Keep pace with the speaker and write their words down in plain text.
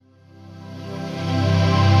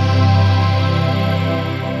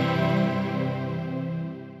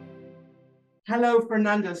Hello,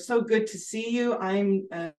 Fernando. So good to see you. I'm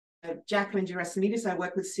Jacqueline Gerasimidis. I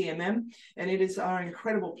work with CMM, and it is our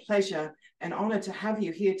incredible pleasure and honor to have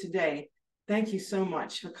you here today. Thank you so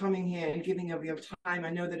much for coming here and giving of your time.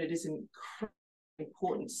 I know that it is an incredibly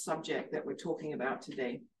important subject that we're talking about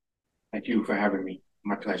today. Thank you for having me.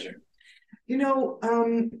 My pleasure. You know,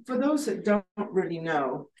 for those that don't really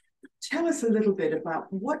know, tell us a little bit about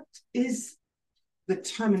what is the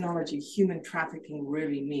terminology human trafficking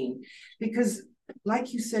really mean? Because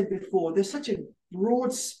like you said before, there's such a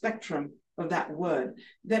broad spectrum of that word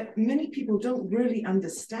that many people don't really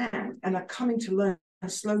understand and are coming to learn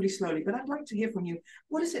slowly. But I'd like to hear from you.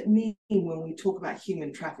 What does it mean when we talk about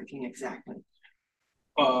human trafficking exactly?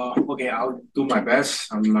 Okay, I'll do my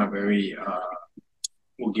best. I'm not very,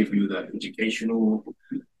 we'll give you the educational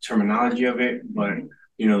terminology of it, but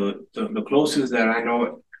you know, the closest that I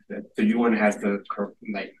know that the UN has the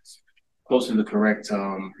like close to the correct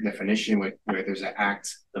definition where there's an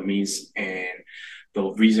act, the means, and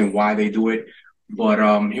the reason why they do it. But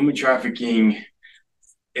human trafficking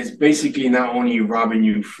is basically not only robbing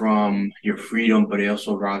you from your freedom, but it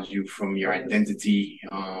also robs you from your identity.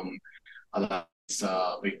 A lot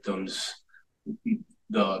of victims,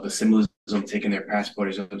 the symbolism taking their passport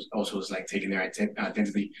is also is like taking their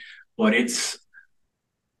identity, but it's,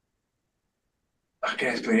 how can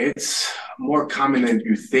I explain it? It's more common than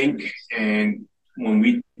you think, and when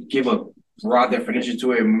we give a broad definition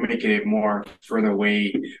to it, make it more further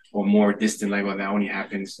away or more distant, like, well, that only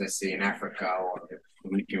happens, let's say, in Africa or the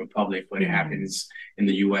Dominican Republic, but it happens in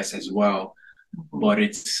the US as well. But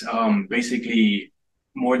it's basically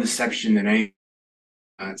more deception than anything.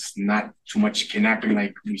 It's not too much kidnapping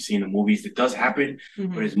like we see in the movies. It does happen,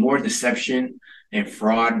 but it's more deception and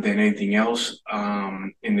fraud than anything else.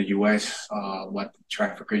 In the US, what the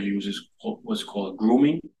traffickers use is what's called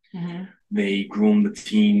grooming. They groom the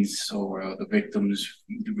teens or the victims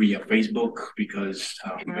via Facebook because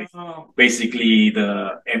basically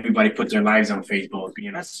everybody puts their lives on Facebook.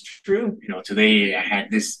 You know, that's true. You know, today I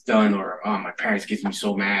had this done, or my parents get me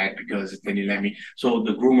so mad because they didn't let me. So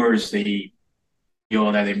the groomers, they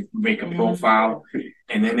that they make a profile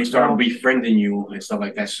and then they start befriending you and stuff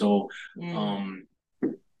like that. So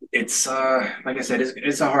it's like I said,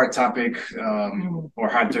 it's a hard topic or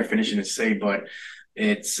hard definition to say, but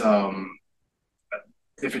it's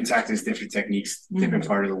different tactics, different techniques, different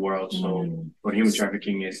part of the world. So what human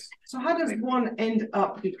trafficking is. So how does one end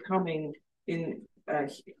up becoming in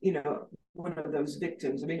you know, one of those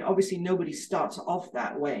victims? I mean, obviously nobody starts off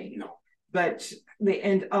that way, but they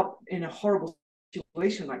end up in a horrible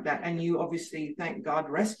situation like that, and you obviously, thank God,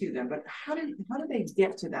 rescue them. But how do they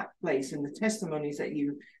get to that place? And the testimonies that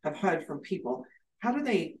you have heard from people, how do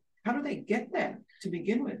they get there to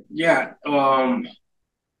begin with? Yeah,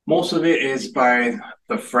 most of it is by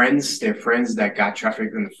their friends that got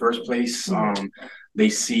trafficked in the first place. They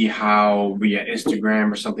see how via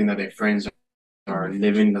Instagram or something that their friends are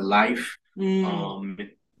living the life,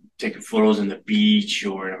 taking photos in the beach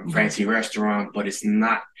or in a fancy restaurant, but it's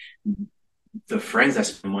not the friends that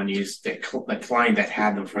spend money, is the client that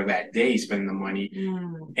had them for that day spending the money.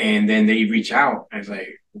 And then they reach out and it's like,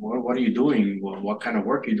 what are you doing? What kind of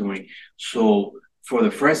work are you doing? So for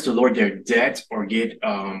the friends to lower their debt or get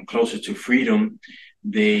closer to freedom,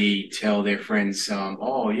 they tell their friends,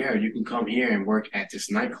 oh yeah, you can come here and work at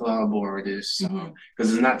this nightclub or this,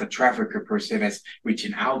 because it's not the trafficker per se that's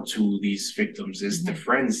reaching out to these victims, it's the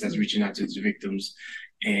friends that's reaching out to these victims,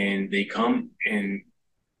 and they come and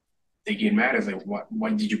they get mad. It's like,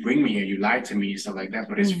 what did you bring me here? You lied to me and stuff like that.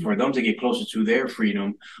 But it's for them to get closer to their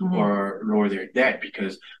freedom or lower their debt,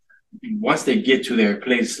 because once they get to their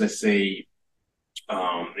place, let's say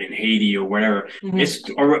in Haiti or whatever, it's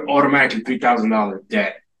automatically $3,000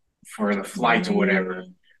 debt for the flight or whatever.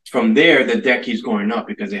 From there, the debt keeps going up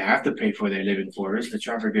because they have to pay for their living quarters. The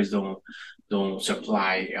traffickers don't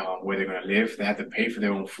supply where they're going to live. They have to pay for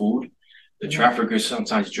their own food. The traffickers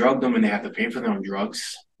sometimes drug them and they have to pay for their own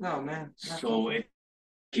drugs. Oh man! So it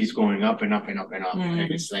keeps going up and up and up and up, and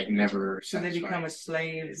it's like never satisfied. So they become a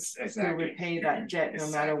slave to repay that debt no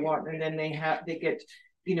matter what, and then they get,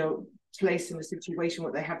 you know, placed in a situation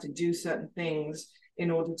where they have to do certain things in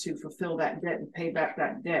order to fulfill that debt and pay back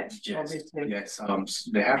that debt. Obviously, yes.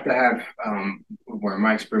 They have to have, where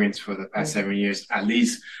my experience for the past 7 years, at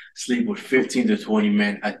least sleep with 15 to 20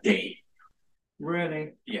 men a day.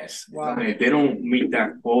 Really? Yes. Wow. If they don't meet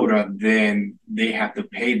that quota, then they have to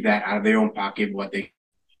pay that out of their own pocket, what they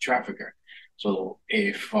trafficker. So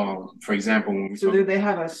if, for example, when do they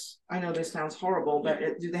have I know this sounds horrible, but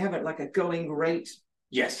do they have like a going rate?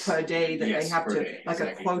 Yes. Per day that they have to, day, like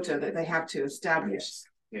a quota that they have to establish.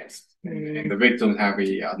 Yes. And the victims have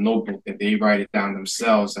a notebook that they write it down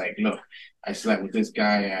themselves. Like, look, I slept with this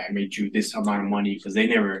guy. I made you this amount of money because they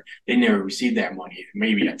never received that money.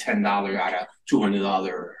 Maybe a $10 out of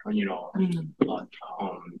 $200,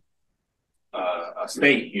 a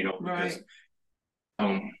state, because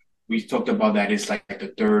we talked about that. It's like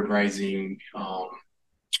the third rising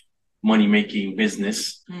money making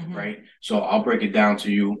business, right? So I'll break it down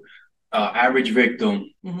to you. Average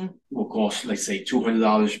victim will cost, let's say,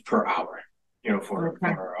 $200 per hour, for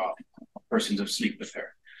a person to sleep with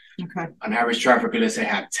her. Okay. An average trafficker, let's say,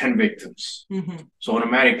 have 10 victims. So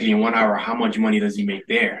automatically in 1 hour, how much money does he make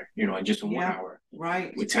there? In just 1 hour.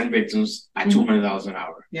 Right. With 10 victims at $200 an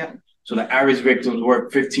hour. Yeah. So the average victims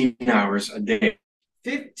work 15 hours a day.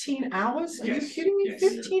 15 hours? Are you kidding me? Yes.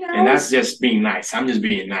 15 hours? And that's just being nice. I'm just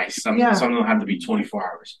being nice. Some don't have to be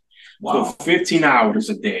 24 hours. Wow. So 15 hours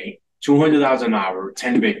a day, $200 an hour,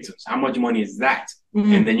 10 victims. How much money is that?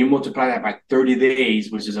 And then you multiply that by 30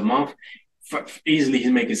 days, which is a month. Easily,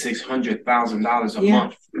 he's making $600,000 a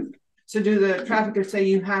month. So do the traffickers say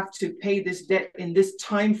you have to pay this debt in this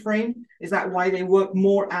time frame? Is that why they work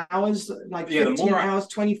more hours, like 15 hours,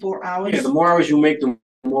 24 hours? Yeah, the more hours you make, the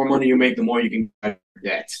more money you make, the more you can get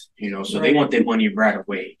debt. So they want their money right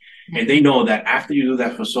away. And they know that after you do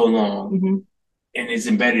that for so long, and it's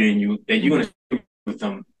embedded in you, that you're going to stay with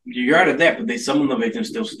them. You're out of debt, but some of the victims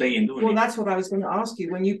still stay and doing it. Well, that's what I was going to ask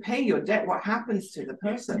you. When you pay your debt, what happens to the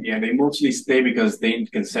person? Yeah, they mostly stay because they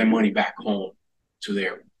can send money back home to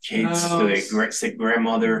their kids, to their sick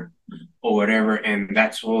grandmother or whatever. And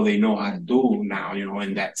that's all they know how to do now,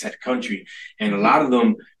 in that said country. And a lot of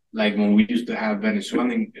them, like when we used to have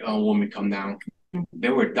Venezuelan women come down,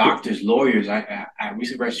 there were doctors, lawyers. I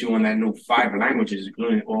researched you on that knew 5 languages,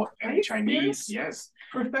 including all Chinese. Yes.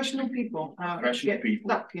 Professional people get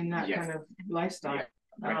stuck in that kind of lifestyle. Yeah.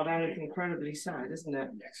 Oh, that is incredibly sad, isn't it?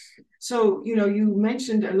 Yes. So, you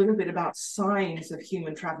mentioned a little bit about signs of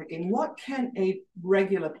human trafficking. What can a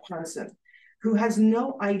regular person who has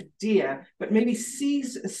no idea, but maybe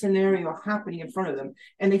sees a scenario happening in front of them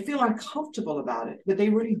and they feel uncomfortable about it, but they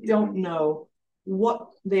really don't know what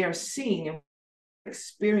they are seeing and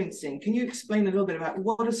experiencing? Can you explain a little bit about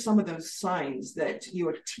what are some of those signs that you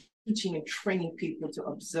are teaching and training people to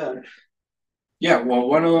observe? Yeah, well,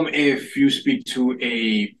 one of them, if you speak to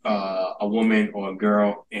a woman or a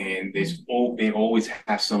girl, and they always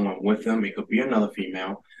have someone with them. It could be another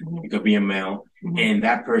female, it could be a male, and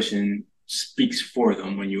that person speaks for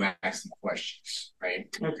them when you ask them questions, right?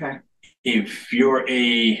 Okay. If you're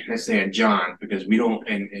let's say a John, because we don't,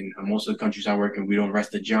 in most of the countries I work in, we don't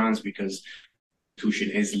arrest the Johns because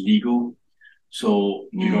prostitution is legal, so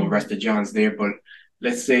you don't arrest the Johns there. But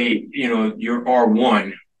let's say you're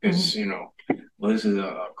R1, because well, this is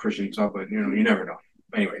a Christian talk, but you never know.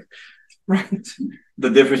 Anyway, right. The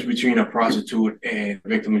difference between a prostitute and a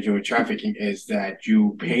victim of human trafficking is that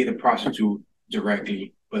you pay the prostitute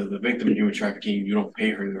directly, but the victim of human trafficking, you don't pay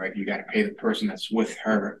her directly. You got to pay the person that's with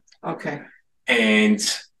her. Okay. And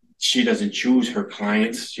she doesn't choose her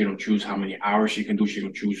clients. She don't choose how many hours she can do. She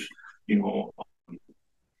don't choose,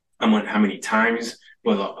 how many times.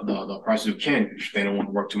 But the prostitute can. If they don't want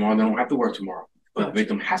to work tomorrow, they don't have to work tomorrow. But the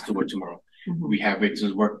victim has to work tomorrow. We have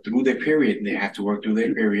victims work through their period. They have to work through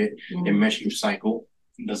their period. Their menstrual cycle.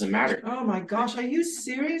 It doesn't matter. Oh my gosh, are you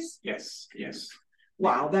serious? Yes, yes.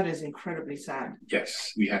 Wow, that is incredibly sad.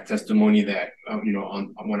 Yes, we have testimony that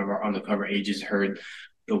on one of our undercover agents heard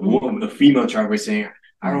the female trafficker saying,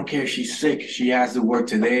 "I don't care if she's sick. She has to work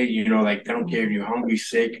today. They don't care if you're hungry,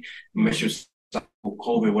 sick, menstrual cycle,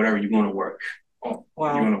 COVID, whatever. You're going to work. Oh,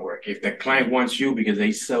 wow. You're going to work. If the client wants you because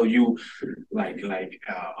they sell you like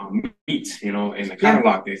meat, in the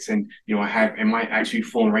catalog this. And, I have in my actually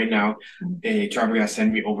phone right now, a trafficker that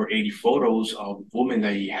sent me over 80 photos of women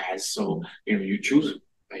that he has. So, you choose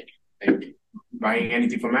like buying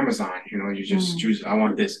anything from Amazon, you just choose, I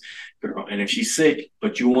want this girl. And if she's sick,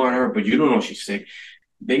 but you want her, but you don't know she's sick,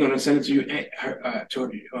 they're going to send it to you,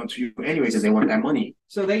 to you anyway, because they want that money.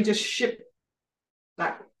 So they just ship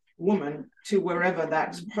that woman to wherever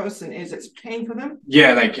that person is that's paying for them?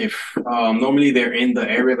 Yeah, like if normally they're in the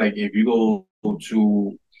area, like if you go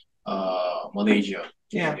to Malaysia,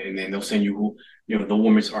 and then they'll send you the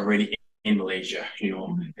woman's already in Malaysia,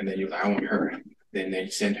 and then you're like, I want her. Then they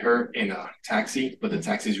send her in a taxi, but the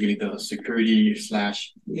taxi is really the security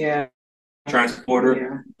 /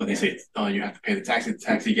 transporter. But they say you have to pay the taxi. The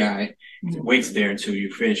taxi guy waits there until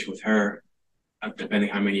you finish with her, depending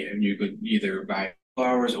how many you could either buy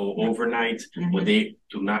hours or overnight, but they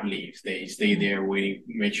do not leave. They stay there waiting,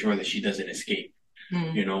 make sure that she doesn't escape.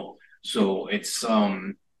 So it's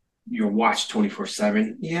you're watched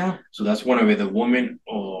 24/7. Yeah. So that's one of it. The woman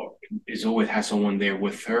or is always has someone there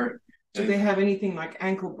with her. Do they have anything like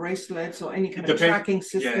ankle bracelets or any kind of tracking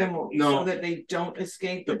system, or so that they don't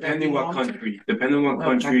escape? Depending what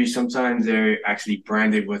country, sometimes they're actually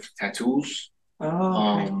branded with tattoos.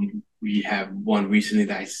 Oh, okay. We have one recently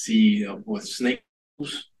that I see with snakes.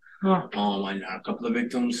 And a couple of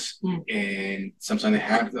victims, and sometimes they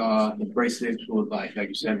have the bracelets with like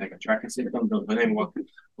you said, like a tracking system. Depending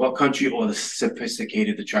what country or the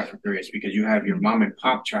sophisticated the trafficker is, because you have your mom and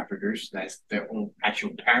pop traffickers, that's their own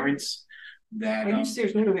actual parents. That are you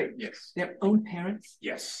serious? Wait, wait. Yes. Their own parents?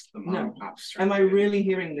 Yes, the mom and pops. Am I really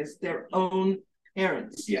hearing this? Their own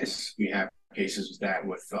parents? Yes, we have cases of that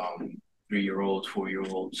with 3-year-olds,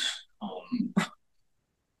 4-year-olds.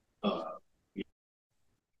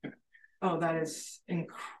 Oh, that is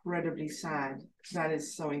incredibly sad. That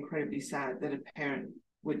is so incredibly sad that a parent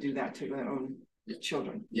would do that to their own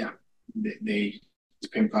children. Yeah, they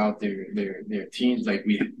pimp out their teens. Like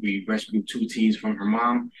we rescued 2 teens from her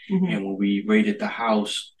mom, and when we raided the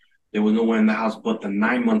house, there was no one in the house but the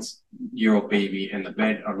 9-month-old baby in the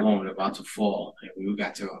bed alone, about to fall, and we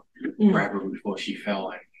got to grab her before she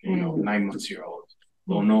fell. And 9-month-old.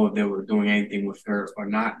 Don't know if they were doing anything with her or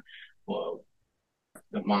not. Well,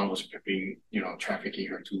 the mom was being, trafficking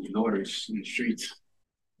her 2 daughters in the streets.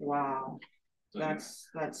 Wow. So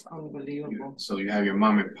that's unbelievable. So you have your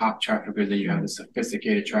mom and pop traffickers, then you have the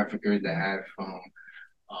sophisticated traffickers that have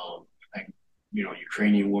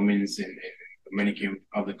Ukrainian women in Dominican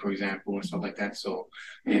Republic, for example, and stuff like that. So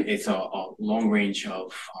it's a long range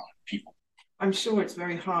of people. I'm sure it's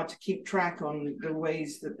very hard to keep track on the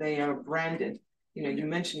ways that they are branded. You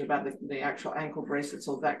mentioned about the actual ankle bracelets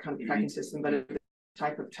or that kind of tracking system, but the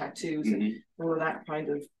type of tattoos and all of that kind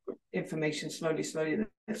of information slowly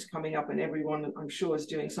that's coming up, and everyone I'm sure is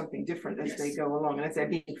doing something different as they go along, and as they're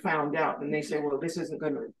being found out and they say, well, this isn't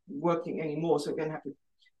going to working anymore, so we're going to have to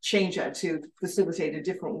change that to facilitate a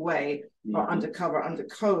different way or undercover under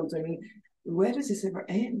codes. I mean, where does this ever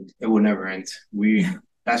end? It will never end.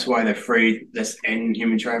 That's why they're afraid, let's end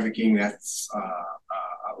human trafficking. That's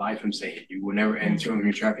a lie from Satan. You will never end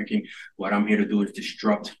human trafficking. What I'm here to do is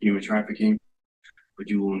disrupt human trafficking, but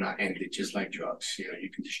you will not end it, just like drugs. You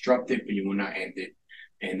can disrupt it, but you will not end it.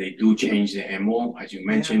 And they do change the MO, as you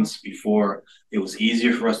mentioned before. It was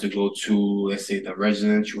easier for us to go to, let's say, the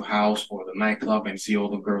residential house or the nightclub and see all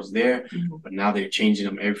the girls there. But now they're changing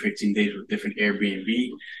them every 15 days with different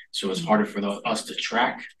Airbnb. So it's harder for us to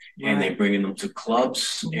track. And they're bringing them to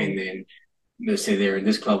clubs. And then let's say they're in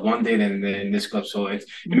this club one day, then they're in this club. So it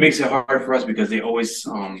makes it hard for us because they always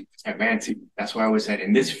advance it. That's why I always said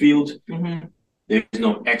in this field, there's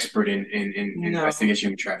no expert in investigation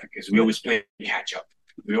human traffickers. We always play catch up.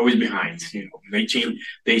 We're always behind.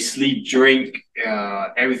 They sleep, drink,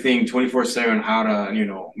 everything 24/7. How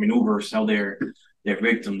to maneuver, sell their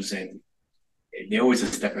victims, and they're always a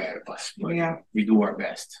step ahead of us. But we do our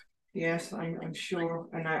best. Yes, I'm sure,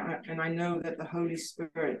 and I know that the Holy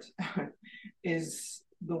Spirit is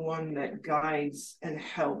the one that guides and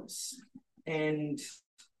helps, and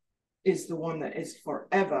is the one that is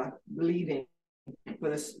forever bleeding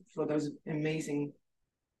for those amazing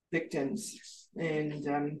victims.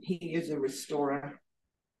 And he is a restorer,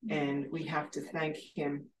 and we have to thank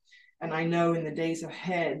him. And I know in the days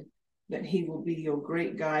ahead that he will be your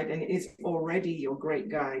great guide, and is already your great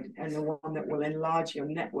guide, and the one that will enlarge your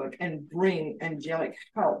network and bring angelic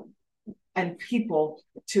help and people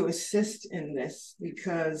to assist in this,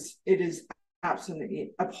 because it is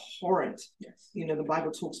absolutely abhorrent. The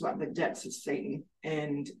Bible talks about the depths of Satan,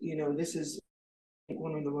 and this is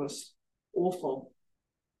one of the most awful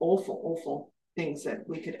things that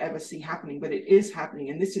we could ever see happening, but it is happening,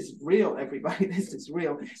 and this is real, everybody. This is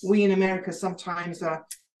real. We in America sometimes are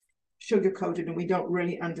sugar-coated, and we don't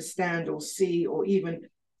really understand or see or even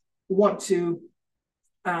want to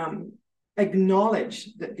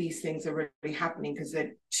acknowledge that these things are really happening, because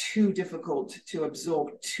they're too difficult to absorb,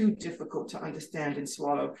 too difficult to understand and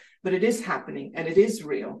swallow. But it is happening, and it is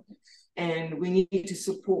real. And we need to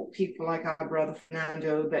support people like our brother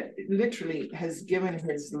Fernando, that literally has given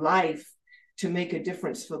his life to make a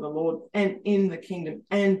difference for the Lord and in the kingdom,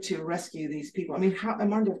 and to rescue these people. I mean,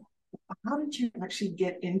 Armando, how did you actually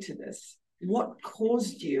get into this? What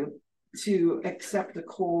caused you to accept the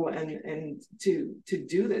call and to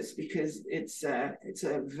do this? Because it's a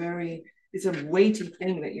weighty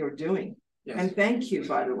thing that you're doing. Yes. And thank you,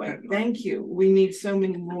 by the way. Thank you. We need so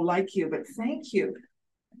many more like you, but thank you.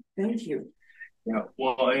 Thank you. Yeah,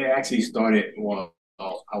 well, it actually started while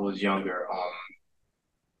I was younger.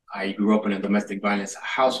 I grew up in a domestic violence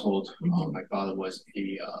household. My father was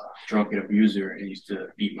a drunken abuser and used to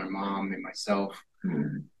beat my mom and myself.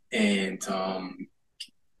 And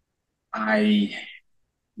I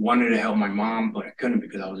wanted to help my mom, but I couldn't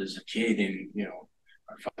because I was just a kid. And, you know,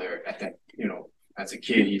 my father at that, you know, as a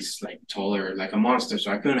kid, he's like taller, like a monster.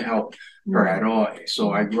 So I couldn't help her at all.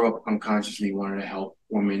 So I grew up unconsciously wanting to help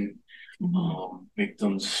women,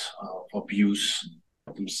 victims of abuse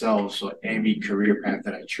themselves. So every career path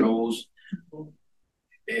that I chose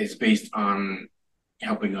is based on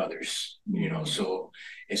helping others, you know. So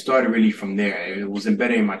it started really from there. It was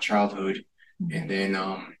embedded in my childhood. And then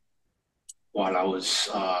while I was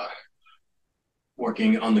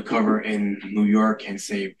working undercover in New York, and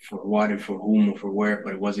say for what and for whom or for where,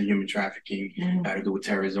 but it wasn't human trafficking, it had to do with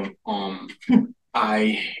terrorism.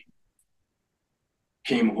 I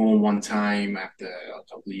came home one time after a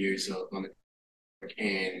couple of years of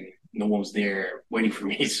and no one was there waiting for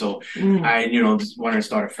me. So I, you know, just wanted to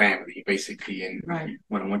start a family basically. And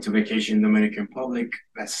when I went to vacation in Dominican Republic,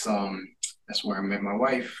 that's where I met my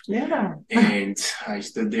wife. Yeah. And I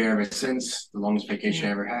stood there ever since, the longest vacation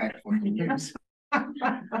I ever had, 14 years.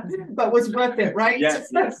 But was worth it, right? Yes,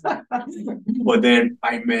 yes. But then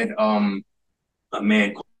I met a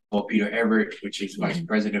man called Peter Everett, which is vice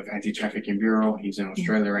president of Anti-Trafficking Bureau. He's in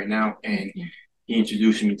Australia right now, and he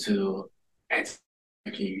introduced me to anti-trafficking.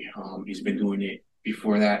 He's been doing it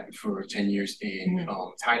before that for 10 years in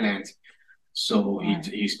Thailand. So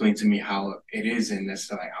he explained to me how it is, and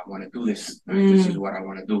that's like, I want to do this. This is what I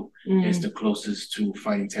want to do. It's the closest to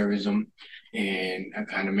fighting terrorism, and I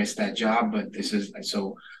kind of missed that job, but this is,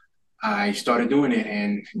 so I started doing it.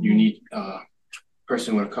 And you need a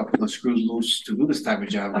person with a couple of screws loose to do this type of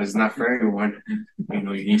job, but it's not for everyone. You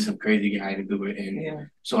know, you need some crazy guy to do it. And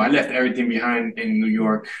so I left everything behind in New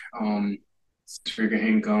York, figure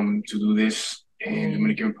income to do this in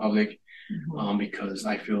Dominican Republic, because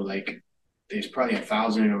I feel like there's probably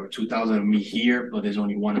 1,000 or 2,000 of me here, but there's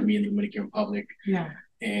only one of me in the Dominican Republic. Yeah.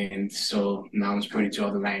 And so now I'm spreading to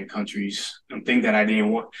other Latin countries. And think that I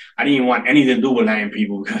didn't want anything to do with Latin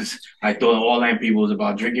people, because I thought all Latin people was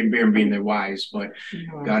about drinking beer and being their wives. But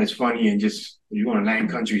God is funny, and just you go to Latin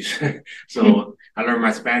countries. So I learned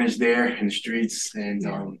my Spanish there in the streets,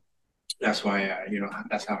 and that's why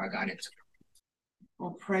that's how I got into it.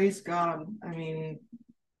 Well, praise God. I mean,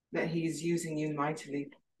 that He's using you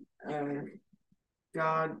mightily.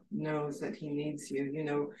 God knows that He needs you. You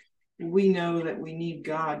know, we know that we need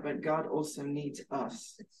God, but God also needs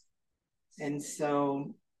us. And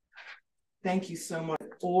so thank you so much,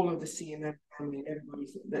 all of the CMM family, everybody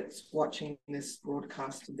that's watching this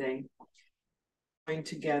broadcast today, going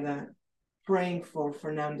together, praying for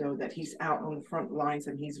Fernando, that he's out on the front lines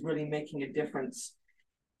and he's really making a difference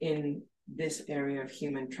in this area of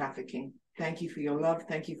human trafficking. Thank you for your love.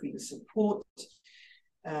 Thank you for your support.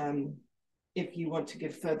 If you want to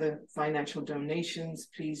give further financial donations,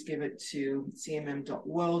 please give it to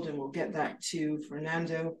cmm.world, and we'll get that to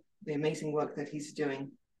Fernando, the amazing work that he's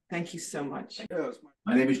doing. Thank you so much.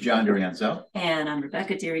 My name is John DeRienzo. And I'm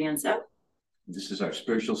Rebecca DeRienzo. This is our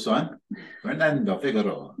spiritual son, Fernando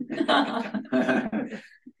Figueroa.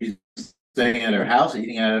 He's staying at our house,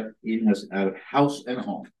 eating us out of house and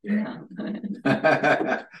home. Yeah.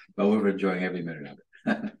 But we're enjoying every minute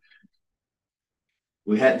of it.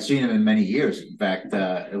 We hadn't seen him in many years. In fact,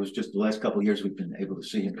 it was just the last couple of years we've been able to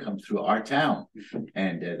see him come through our town.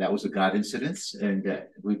 And that was a God incidence. And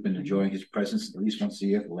we've been enjoying his presence at least once a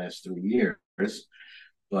year for the last 3 years.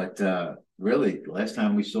 But really, the last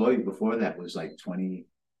time we saw you before that was like 20,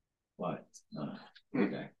 what?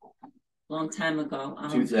 Okay. Long time ago.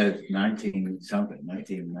 2019 something,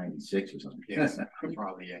 1996 or something. Yes,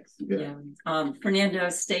 probably, yes. Yeah. Fernando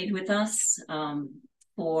stayed with us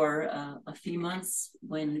for a few months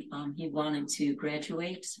when he wanted to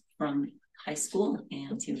graduate from high school,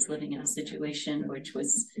 and he was living in a situation which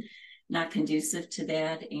was not conducive to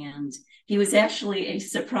that. And he was actually a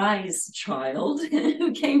surprise child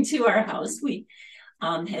who came to our house. We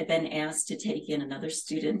had been asked to take in another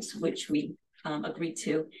student, which we agreed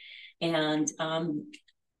to. And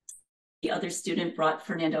the other student brought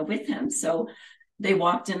Fernando with him. So they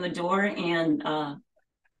walked in the door, and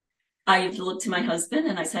I looked to my husband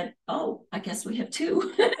and I said, "Oh, I guess we have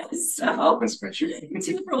two." So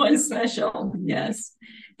 2 for 1 special. Yes.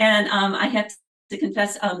 And I have to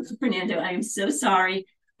confess, Fernando, I am so sorry.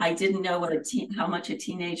 I didn't know how much a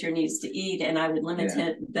teenager needs to eat, and I would limit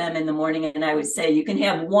them in the morning, and I would say, "You can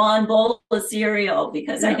have 1 bowl of cereal,"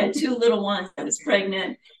 because I had 2 little ones. I was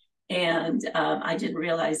pregnant, and I didn't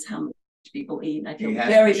realize how much people eat. I feel He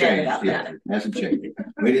very hasn't bad changed about yet. that. It hasn't changed.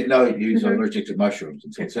 We didn't know he was allergic to mushrooms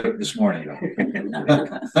until this morning.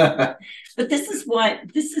 But this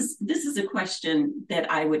is a question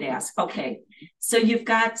that I would ask. Okay, so you've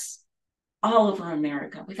got all over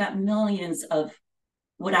America, we got millions of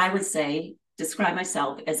what I would say, describe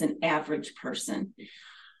myself as an average person.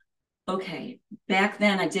 Okay, back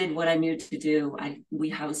then I did what I knew to do. We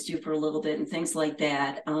housed you for a little bit and things like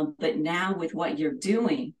that. But now with what you're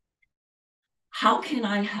doing, how can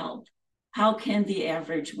I help? How can the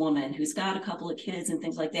average woman who's got a couple of kids and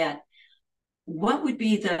things like that, what would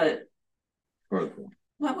be the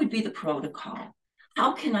protocol?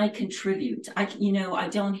 How can I contribute? I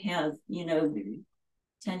don't have,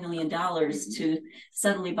 $10 million to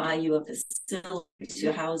suddenly buy you a facility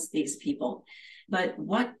to house these people. But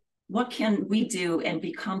what can we do and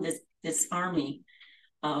become this army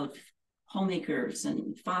of homemakers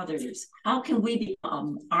and fathers? How can we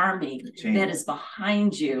become an army that is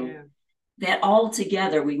behind you, that all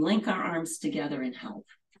together we link our arms together and help?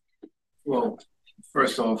 Well,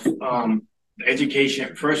 first off,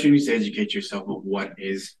 education. First, you need to educate yourself of what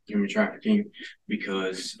is human trafficking,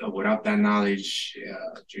 because without that knowledge,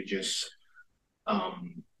 you're just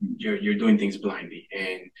you're doing things blindly.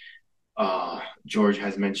 And George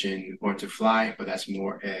has mentioned Born to Fly, but that's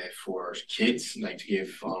more for kids, like to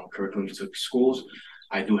give curriculums to schools.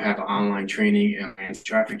 I do have an online training and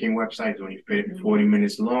anti-trafficking website. It's only 40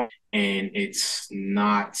 minutes long, and it's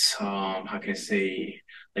not how can I say,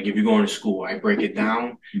 like if you're going to school, I break it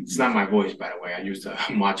down. It's not my voice, by the way. I use the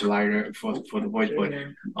modulator for the voice, but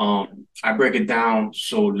I break it down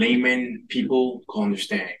so layman people can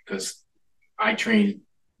understand, because I train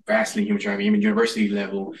vastly in human trafficking, even university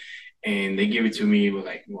level. And they give it to me with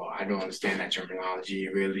like, well, I don't understand that terminology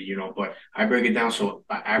really, but I break it down so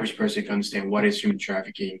an average person can understand what is human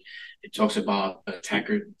trafficking. It talks about the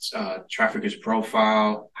trafficker's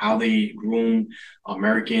profile, how they groom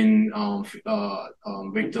American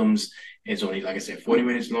victims. It's only, like I said, 40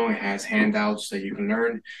 minutes long. It has handouts that you can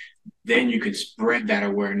learn. Then you can spread that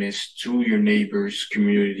awareness to your neighbors,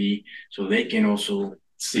 community, so they can also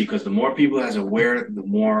see, because the more people that's aware, the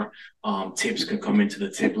more tips can come into the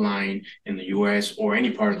tip line in the US or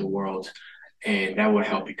any part of the world. And that would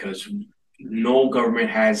help, because no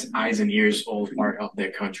government has eyes and ears all part of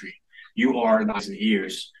their country. You are the eyes and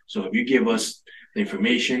ears. So if you give us the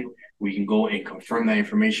information, we can go and confirm that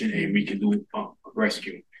information, and we can do a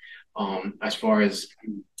rescue. As far as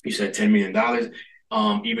you said, $10 million,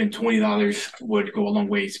 even $20 would go a long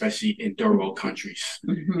way, especially in third world countries,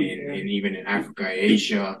 and even in Africa,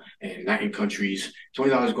 Asia, and Latin countries.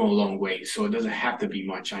 $20 go a long way, so it doesn't have to be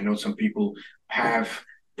much. I know some people have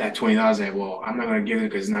that $20 that, well, I'm not going to give it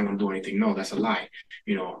because it's not going to do anything. No, that's a lie.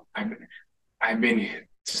 I've been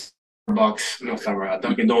Starbucks,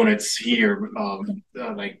 Dunkin' Donuts here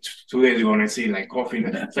like 2 days ago, and I see like coffee,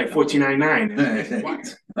 it's like $14.99.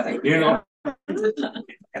 What?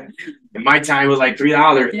 In my time, it was like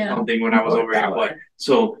 $3 something when I was over here. But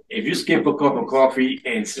so if you skip a cup of coffee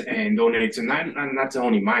and donate to not to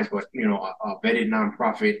only mine, but a vetted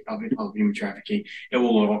nonprofit of human trafficking, it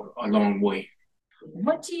will go a long way.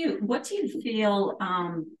 What do you feel?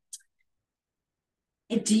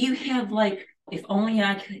 Do you have like, if only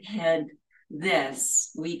I could had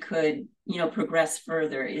this, we could progress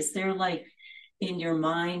further? Is there like in your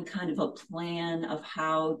mind kind of a plan of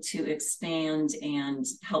how to expand and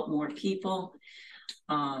help more people?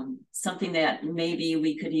 Something that maybe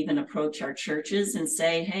we could even approach our churches and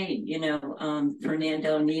say, hey,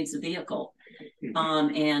 Fernando needs a vehicle,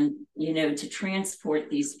 and to transport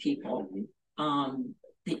these people.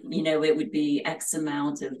 It would be X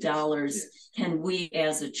amount of dollars. Can we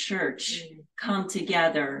as a church come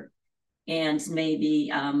together and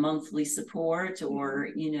maybe monthly support, or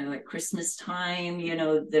at Christmas time,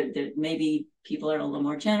 maybe people are a little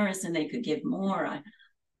more generous and they could give more?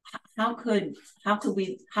 How could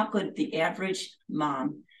the average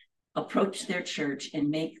mom approach their church and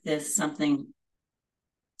make this something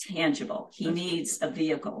tangible? He needs a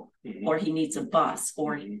vehicle, or he needs a bus,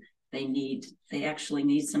 or they actually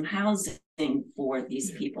need some housing for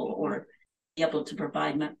these people, or be able to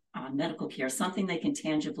provide medical care, something they can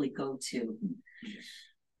tangibly go to.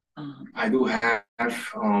 I do have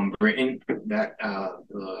written that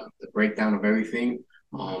the breakdown of everything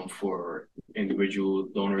for individual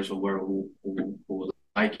donors or whoever who would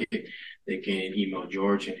like it. They can email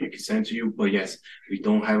George and he can send to you. But yes, we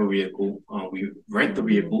don't have a vehicle. We rent the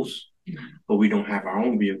vehicles, but we don't have our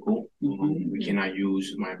own vehicle. We cannot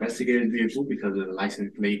use my investigator's vehicle because of the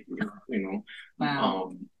license plate.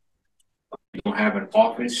 Wow. We don't have an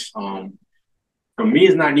office. For me,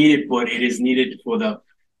 it's not needed, but it is needed for the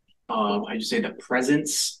how you say, the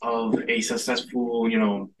presence of a successful,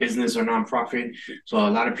 business or nonprofit. So a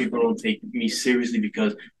lot of people don't take me seriously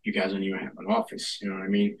because you guys don't even have an office. You know what I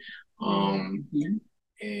mean?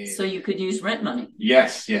 So you could use rent money.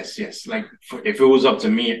 Yes. Like if it was up to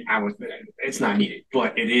me, it's not needed.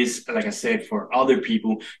 But it is, like I said, for other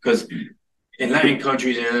people, because in Latin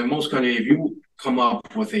countries and in most countries, if you come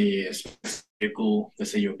up with a vehicle,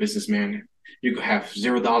 let's say you're a businessman, you could have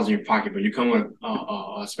 $0 in your pocket, but you come with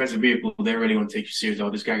a expensive vehicle, they're really going to take you serious.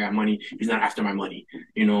 Oh, this guy got money. He's not after my money,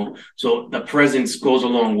 So the presence goes a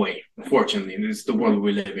long way, unfortunately. It's the world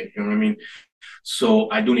we live in, you know what I mean?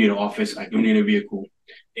 So I do need an office. I do need a vehicle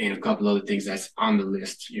and a couple other things that's on the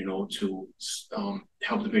list, to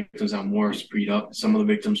help the victims out more, speed up. Some of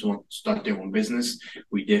the victims want to start their own business.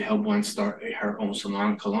 We did help one start her own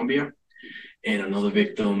salon in Colombia, and another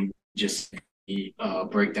victim just a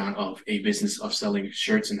breakdown of a business of selling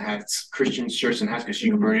shirts and hats, Christian shirts and hats, because she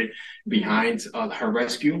converted behind her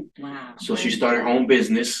rescue. Wow. So she started her own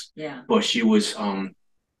business, but she was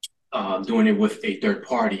doing it with a third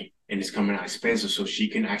party, and it's coming out expensive, so she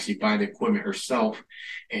can actually buy the equipment herself.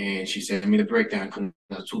 And she said to me, the breakdown comes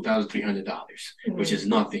out $2,300, which is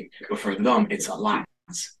nothing, but for them, it's a lot.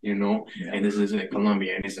 And this is in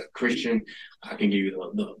Colombia, and it's a Christian. I can give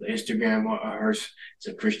you the Instagram of hers. It's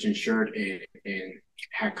a Christian shirt and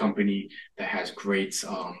hat company that has great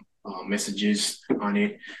messages on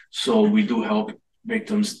it. So we do help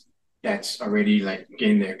victims that's already like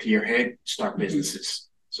getting their clear head start businesses,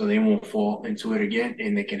 so they won't fall into it again,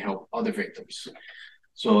 and they can help other victims.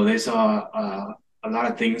 So there's a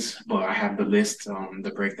lot of things, but I have the list,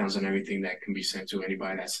 the breakdowns and everything that can be sent to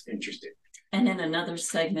anybody that's interested. And in another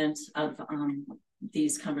segment of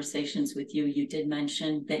these conversations with you, you did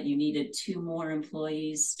mention that you needed 2 more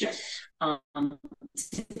employees. Yes.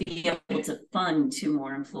 To be able to fund 2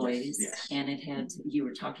 more employees. Yes. And you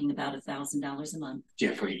were talking about $1,000 a month.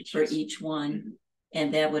 Yeah, for each one.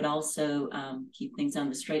 And that would also keep things on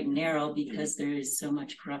the straight and narrow, because there is so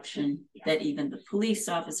much corruption that even the police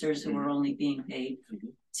officers who are only being paid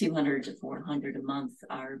 $200 to $400 a month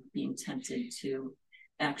are being tempted to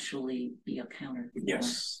actually be accounted for.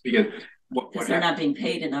 Yes, because they're not being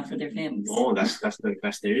paid enough for their families. No, that's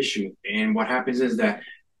the issue. And what happens is that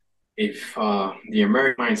if the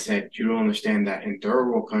American mindset, you don't understand that in third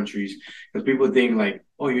world countries, because people think like,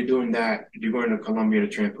 oh, you're doing that, you're going to Colombia to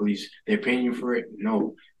train police, they're paying you for it.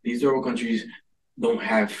 No, these third world countries don't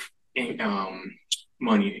have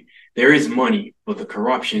money. There is money, but the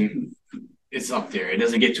corruption is up there. It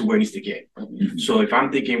doesn't get to where it needs to get. So if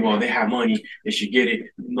I'm thinking, well, they have money, they should get it,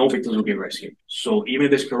 no victims will get rescued. So even if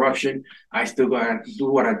there's corruption, I still gotta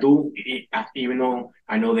do what I do, even though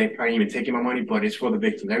I know they're probably even taking my money, but it's for the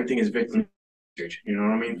victims. Everything is victim, you know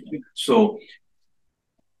what I mean? So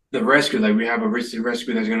the rescue, like we have a rescue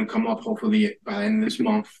that's gonna come up hopefully by the end of this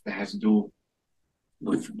month that has to do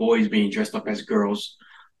with boys being dressed up as girls.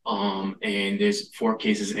 And there's 4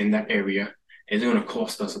 cases in that area. It's going to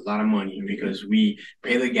cost us a lot of money because we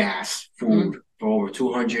pay the gas, food for over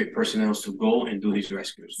 200 personnel to go and do these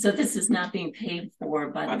rescues. So this is not being paid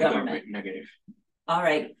for by the government. Negative. All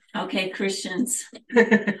right. Okay, Christians,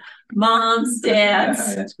 moms,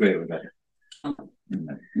 dads. That's great, Rebecca.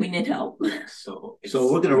 We need help. So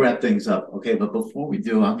we're going to wrap things up, okay? But before we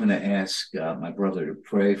do, I'm going to ask my brother to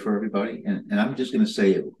pray for everybody, and I'm just going to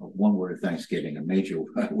say one word of thanksgiving, a major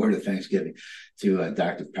word of thanksgiving to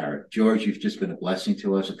Dr. Parrott. George, you've just been a blessing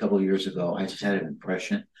to us. A couple of years ago, I just had an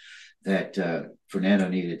impression that Fernando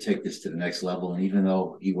needed to take this to the next level, and even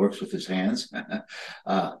though he works with his hands,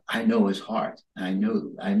 I know his heart. I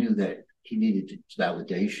knew that he needed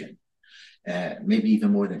validation, maybe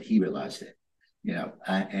even more than he realized it.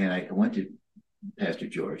 I went to Pastor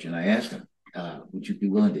George and I asked him, would you be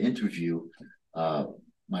willing to interview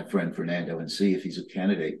my friend Fernando and see if he's a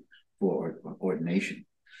candidate for ordination?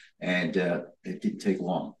 And it didn't take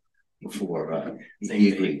long before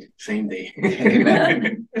he agreed. Same day.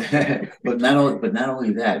 Amen. but not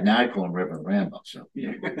only that, now I call him Reverend Rambo. So,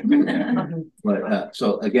 but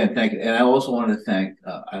so again, thank you. And I also want to thank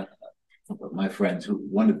my friends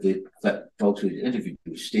one of the folks who interviewed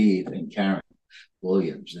you, Steve and Karen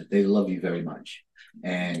Williams, that they love you very much,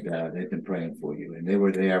 and they've been praying for you, and they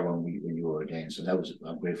were there when you were ordained. So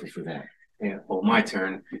I'm grateful for that. Yeah. Well, my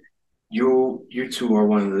turn. You 2 are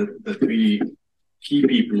one of the 3 key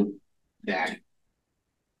people that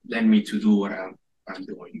led me to do what I'm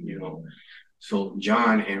doing. So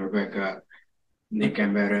John and Rebecca, Nick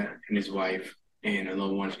Gambetta and his wife, and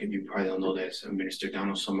another one, if you probably don't know this, Minister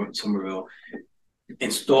Donald Somerville,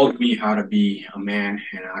 installed me how to be a man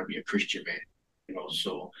and how to be a Christian man.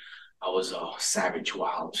 So I was a savage,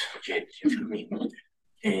 wild kid.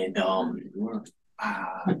 And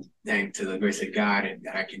thank to the grace of God and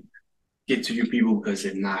that I can get to you people, because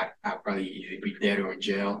if not, I'll probably either be dead or in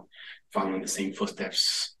jail, following the same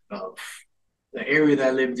footsteps of the area that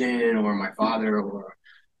I lived in, or my father, or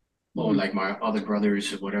like my other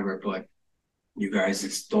brothers or whatever. But you guys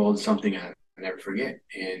installed something I never forget.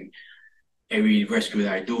 And every rescue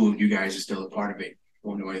that I do, you guys are still a part of it,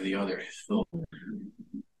 one way or the other. So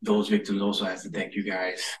those victims also have to thank you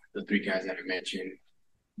guys, the three guys that I mentioned,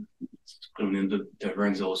 including the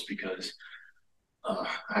DeRienzos, because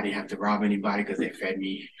I didn't have to rob anybody because they fed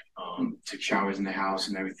me, took showers in the house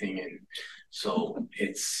and everything. And so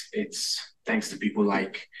it's thanks to people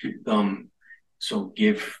like them. So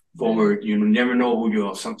give forward. You never know who you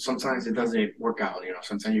are. Sometimes it doesn't work out.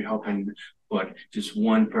 Sometimes you're helping, but just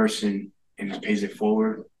one person and it pays it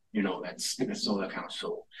forward. That's all that counts.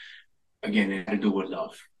 So again, it had to do with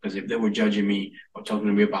love. Because if they were judging me or talking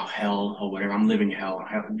to me about hell or whatever, I'm living hell.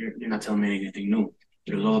 You're not telling me anything new.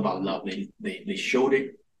 It was all about love. They showed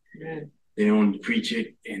it. Yeah. They don't preach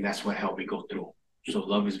it, and that's what helped me go through. So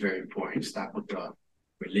love is very important. Stop with the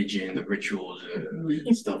religion, the rituals,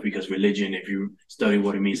 stuff. Because religion, if you study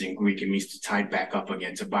what it means in Greek, it means to tie back up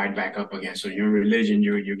again, to bind back up again. So your religion,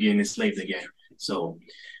 you're getting enslaved again. So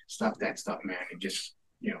stop that stuff, man, and just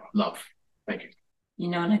love. Thank you.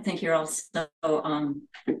 And I think you're also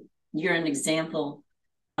you're an example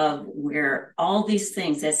of where all these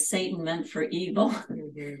things that Satan meant for evil,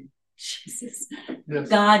 Jesus, yes.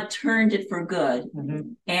 God turned it for good.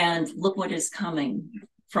 And look what is coming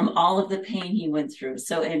from all of the pain he went through.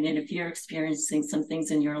 So, and if you're experiencing some things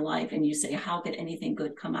in your life and you say, how could anything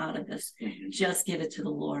good come out of this? Just give it to the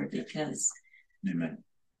Lord, because Amen.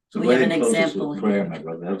 So we have an example. Prayer, my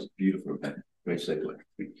brother. That was beautiful. Great segue.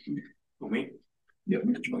 For me? Yep.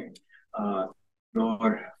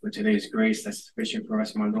 Lord, for today's grace that's sufficient for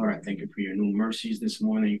us, my Lord. I thank you for your new mercies this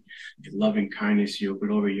morning, your loving kindness, your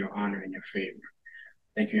glory, your honor, and your favor.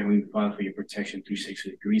 Thank you, Heavenly Father, for your protection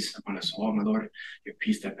 360 degrees upon us all, my Lord. Your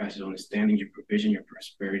peace that passes understanding, your provision, your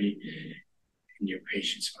prosperity, and your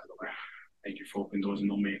patience, my Lord. Thank you for open doors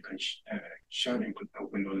no man can shut, and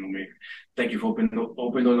open doors no man. Thank you for open doors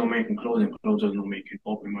no man can close, and close doors no man can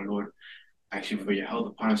open, my Lord. I ask you for your health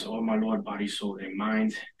upon us all, my Lord, body, soul, and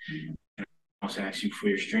mind. I also ask you for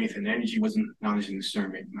your strength and energy, wisdom, knowledge, and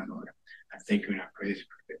discernment, my Lord. I thank you and I pray this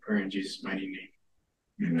prayer in Jesus' mighty name.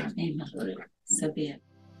 Amen. So be it.